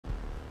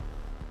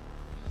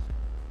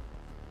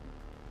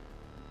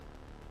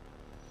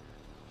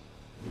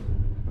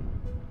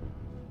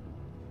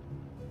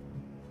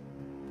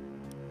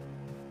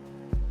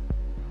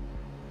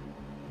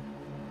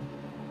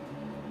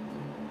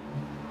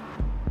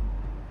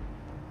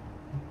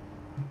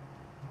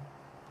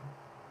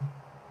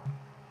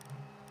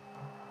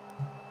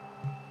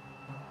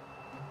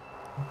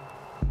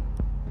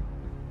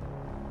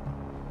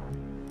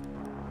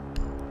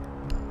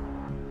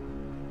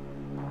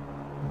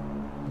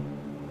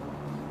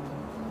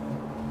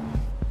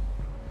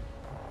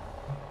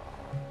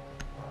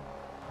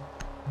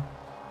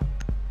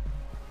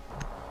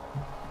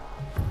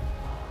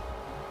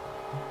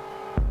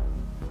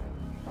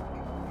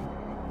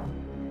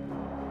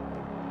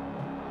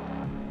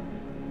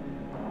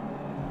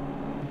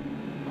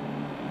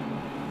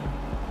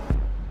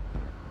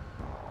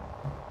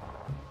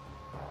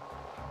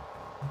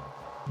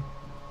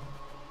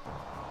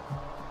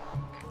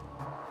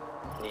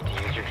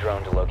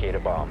drone to locate a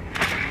bomb.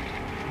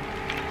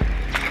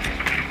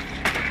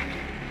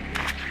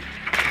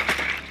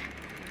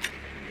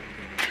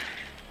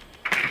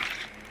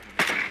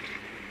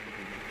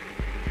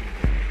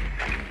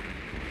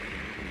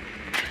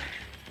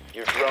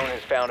 Your drone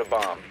has found a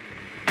bomb.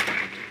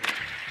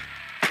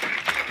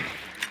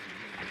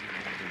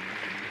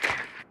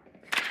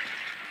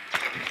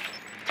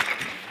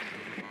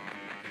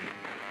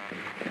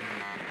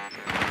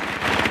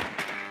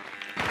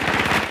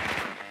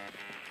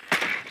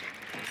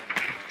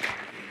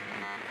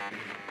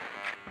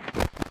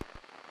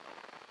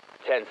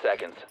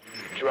 Seconds.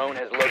 Drone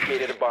has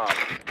located a bomb.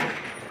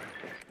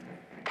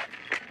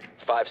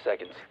 5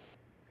 seconds.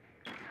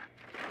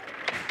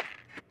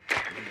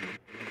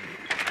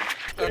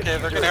 Okay,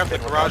 they're gonna have the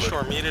garage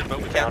door muted,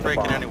 but we can't break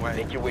it anyway.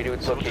 Make your way to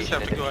its So we'll just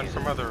location. have to go in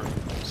from other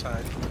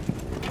side.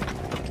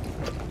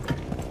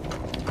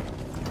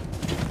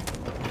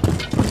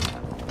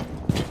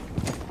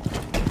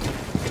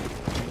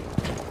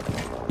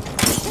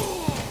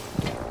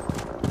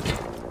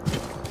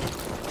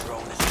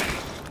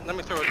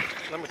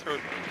 Let me throw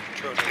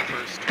Trojan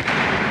first.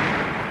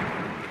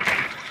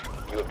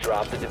 You have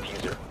dropped the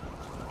diffuser.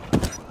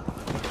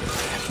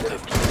 The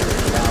diffuser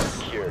is now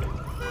secured.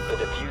 The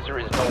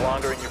diffuser is no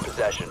longer in your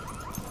possession.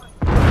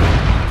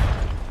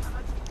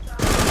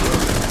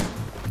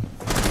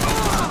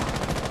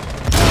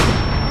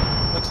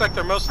 Looks like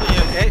they're mostly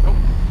in A. Oh,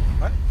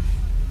 what?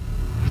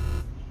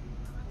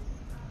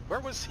 Where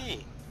was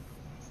he?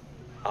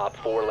 Op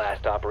 4,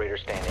 last operator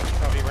standing.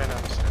 Oh, he ran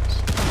down the stairs.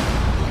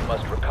 You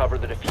must recover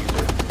the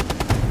diffuser.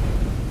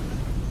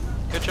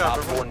 Good job,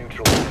 Op 4 everyone.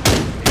 neutralized.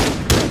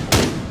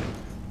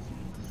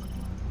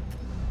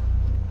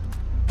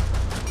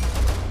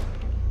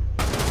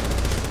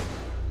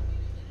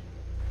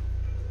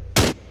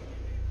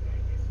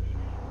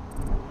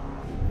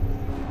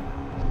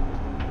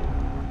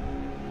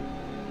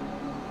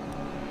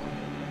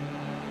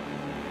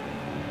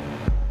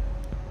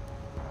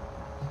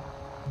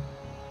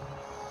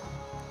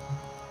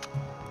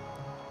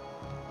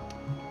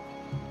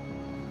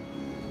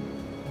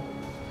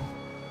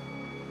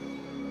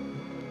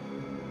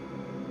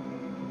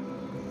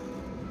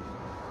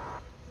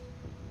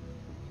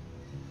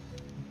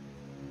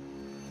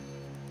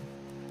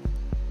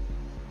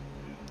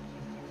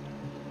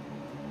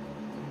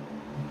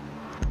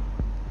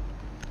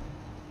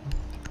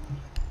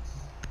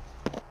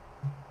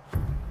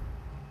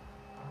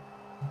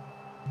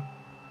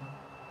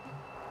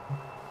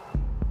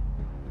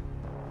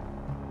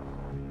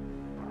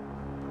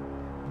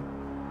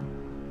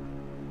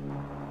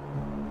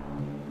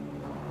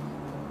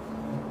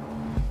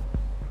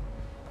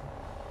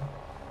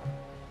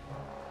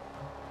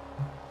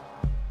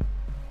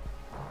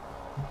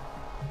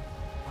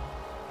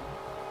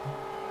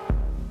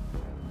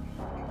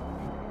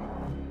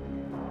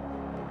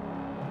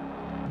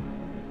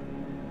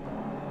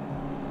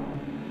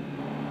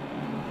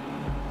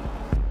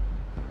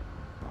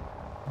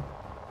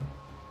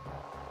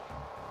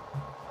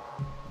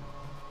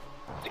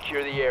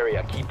 Secure the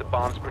area. Keep the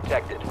bombs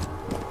protected.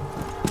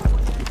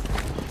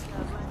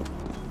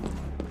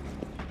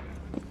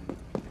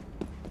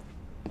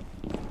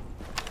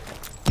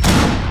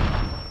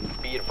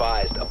 Be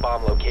advised, a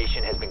bomb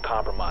location has been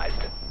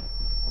compromised.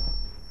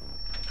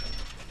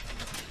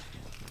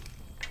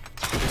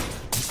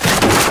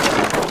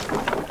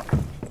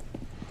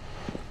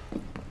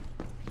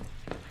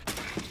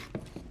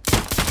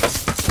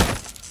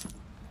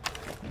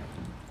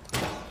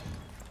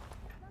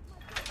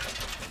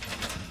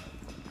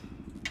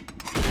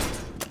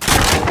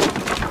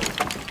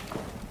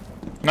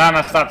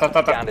 No, stop.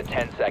 Down to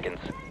 10 seconds.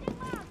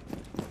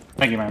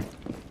 Thank you, man.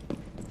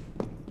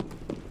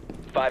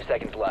 5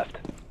 seconds left.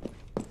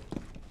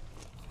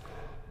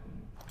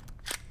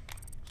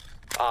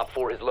 Op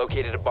 4 has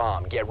located a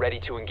bomb. Get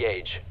ready to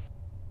engage.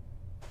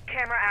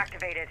 Camera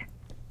activated.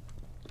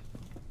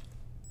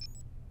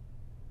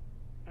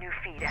 New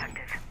feed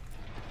active.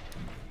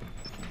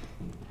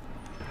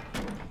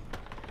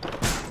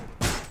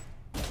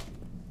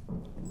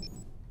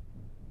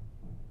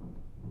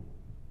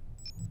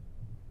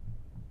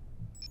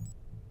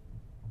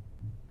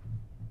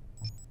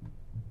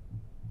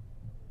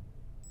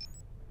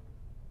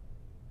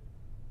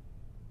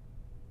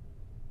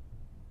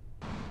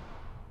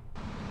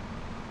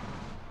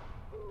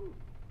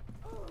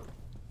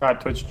 God,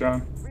 Twitch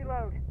drone.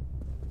 Reload.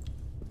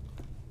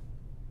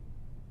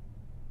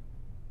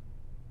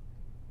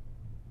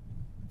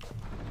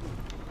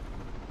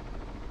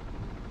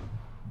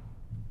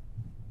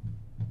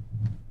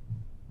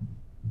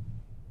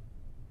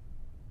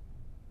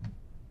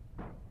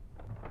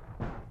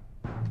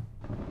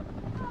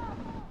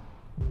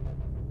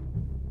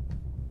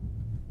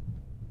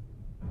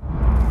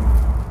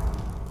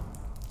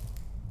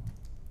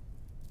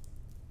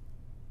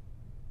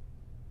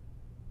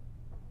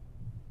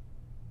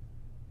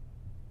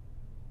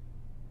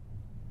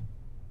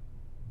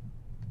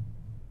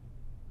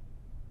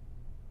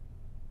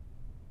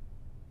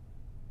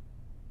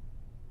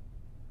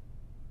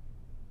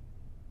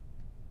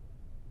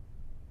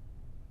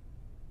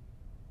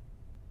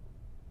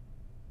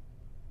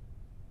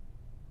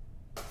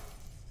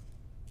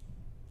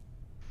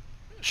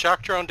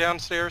 Shock drone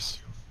downstairs.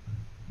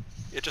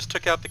 It just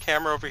took out the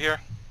camera over here.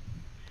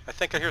 I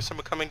think I hear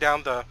someone coming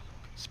down the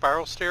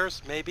spiral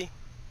stairs, maybe.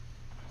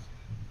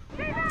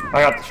 I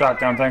got the shot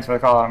down. Thanks for the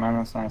call out, man.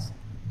 That's nice.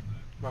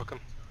 Welcome.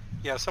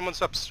 Yeah,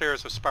 someone's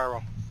upstairs with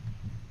spiral.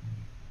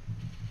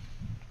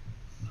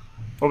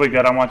 We'll be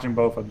good. I'm watching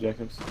both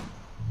objectives.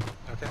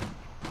 Okay.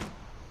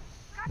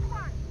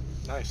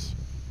 Nice.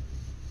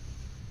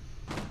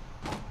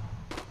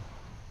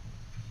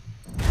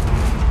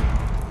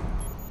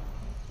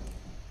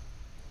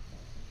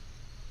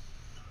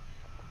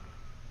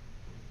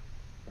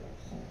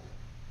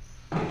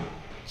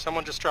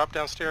 Someone just dropped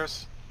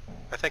downstairs.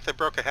 I think they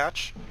broke a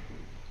hatch.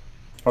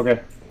 Okay.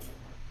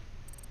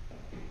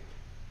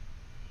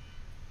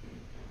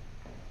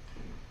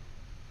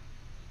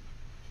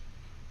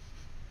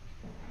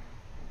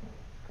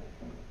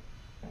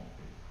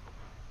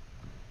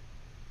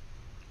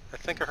 I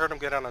think I heard him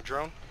get on a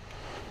drone.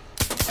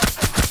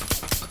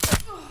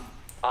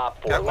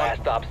 Op 4, Got one.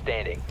 last stop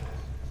standing.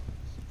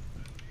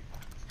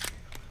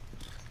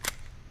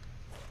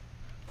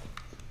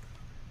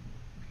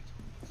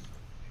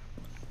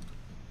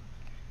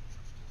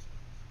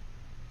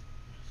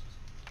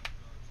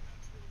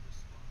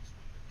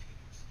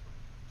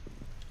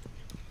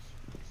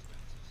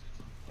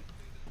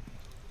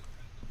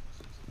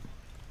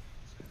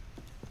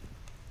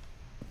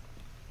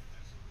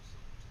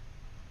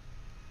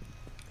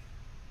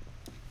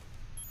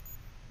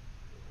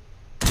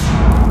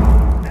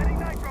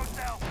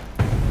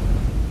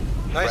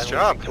 Nice Friendly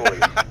job.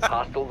 victorious.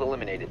 Hostiles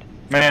eliminated.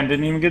 Man,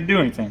 didn't even get to do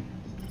anything.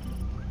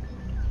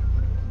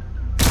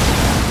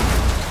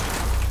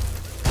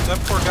 That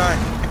poor guy.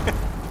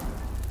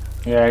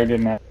 Yeah, he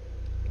didn't have.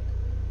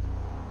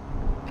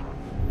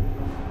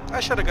 I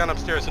should have gone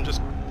upstairs and just,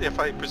 if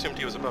I presumed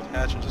he was above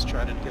hatch, and just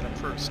tried to get him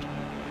first.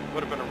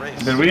 Would have been a race.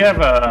 Did we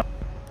have a...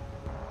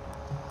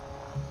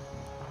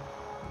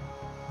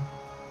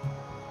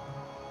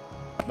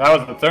 That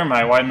was the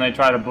thermite. Why didn't they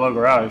try to blow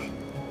garage?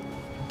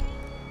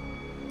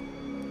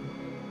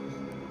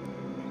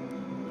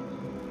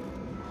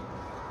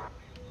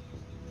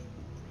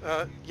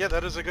 Yeah,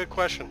 that is a good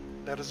question.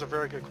 That is a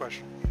very good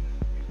question.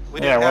 We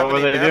Yeah, didn't have what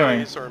were any they doing?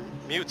 batteries or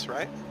mutes,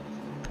 right?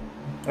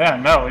 Yeah,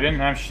 no, we didn't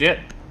have shit.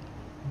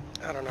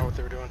 I don't know what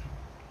they were doing.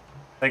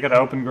 They could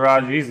have opened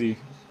garage easy.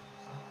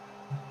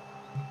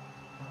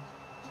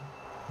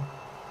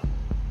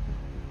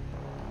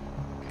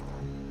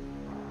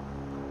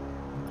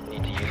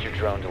 Need to use your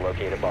drone to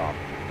locate a bomb.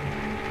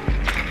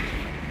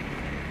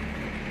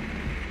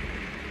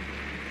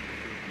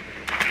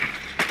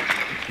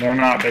 They're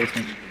not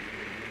basement.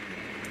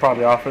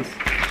 Probably office.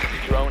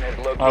 Drone has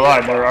located I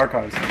lied, a they're bomb.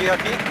 archives.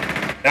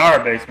 VIP? They are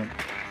a basement.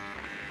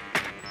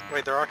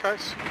 Wait, they're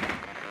archives?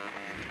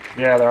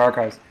 Yeah, they're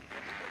archives.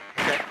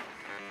 Okay.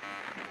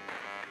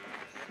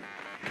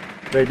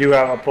 They do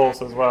have a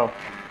pulse as well.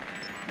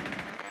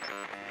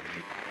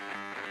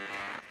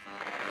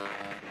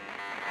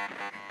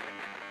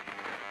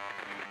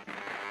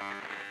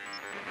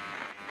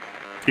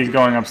 He's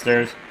going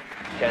upstairs.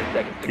 10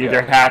 seconds to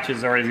Either go.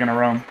 hatches or he's gonna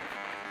roam.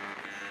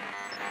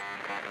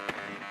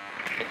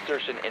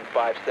 Insertion in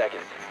 5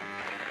 seconds.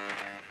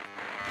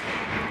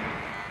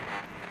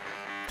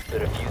 The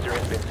diffuser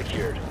has been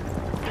secured.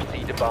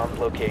 Proceed to bomb's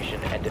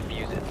location and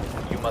defuse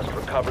it. You must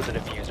recover the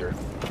diffuser.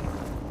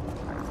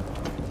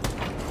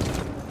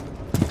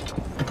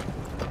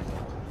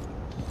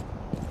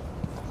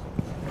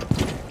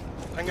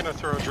 I'm gonna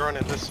throw a drone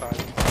in this side.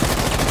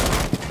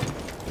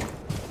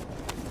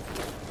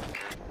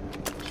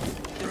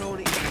 Drone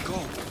in go.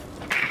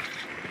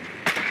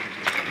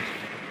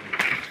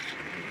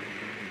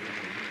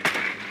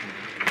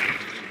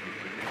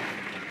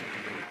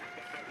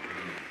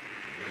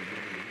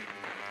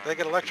 They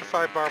get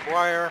electrified barbed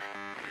wire.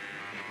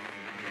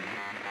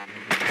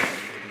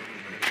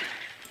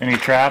 Any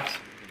traps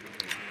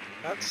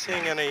Not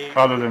seeing any.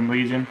 other than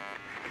Legion?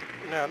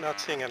 No, not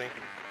seeing any.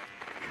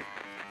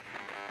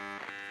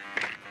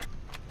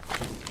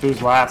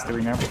 Who's last? Do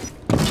we know?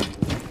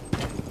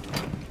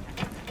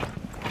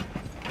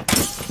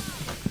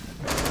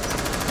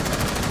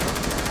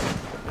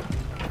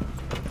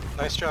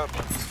 Nice job.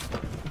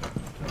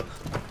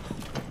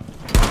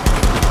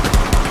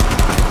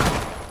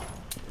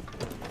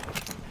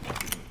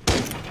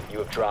 You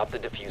have dropped the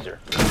diffuser.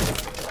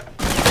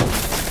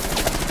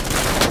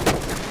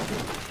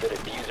 The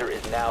diffuser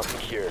is now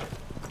secured.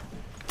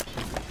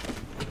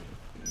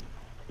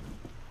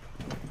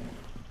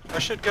 I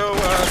should go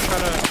try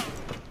to.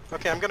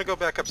 Okay, I'm gonna go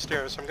back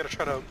upstairs. I'm gonna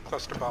try to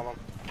cluster bomb them.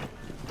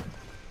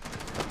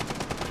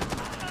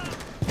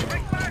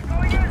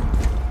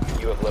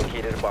 You have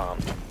located a bomb.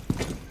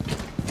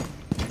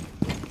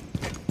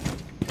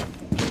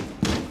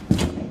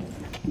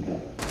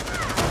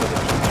 The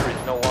diffuser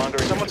is no longer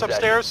in your Someone's possession.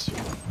 upstairs.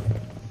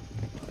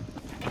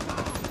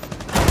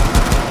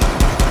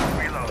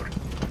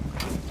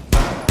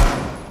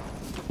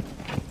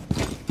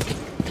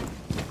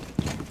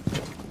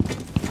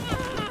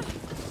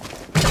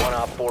 One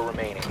op 4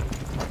 remaining.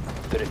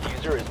 The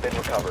diffuser has been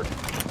recovered.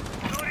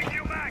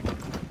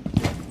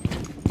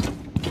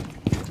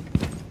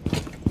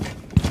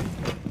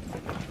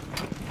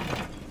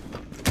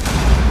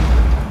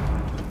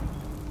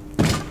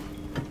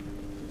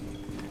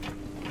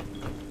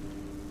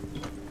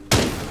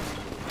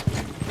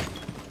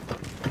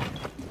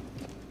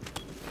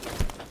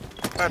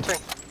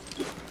 Planting.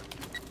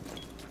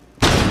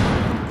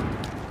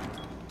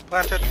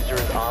 Planted. Diffuser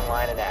is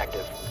online and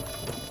active.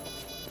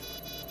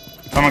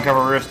 Someone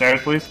cover rear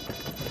stairs, please.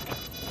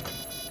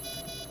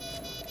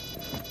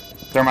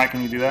 Thermite,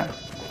 can you do that?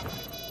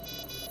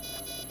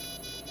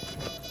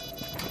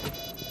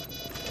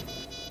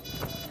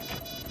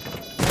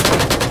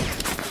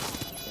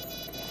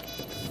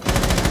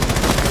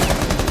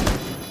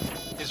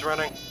 He's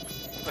running.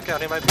 Look out,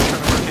 he might be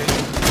trying to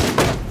rotate.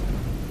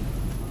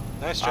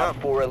 Nice job.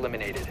 Op 4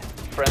 eliminated.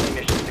 Friendly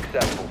mission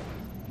successful.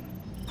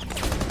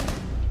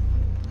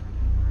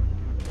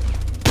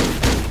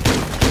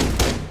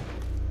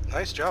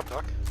 Nice job,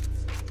 Doc.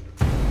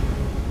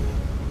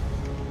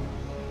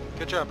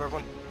 Good job,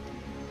 everyone.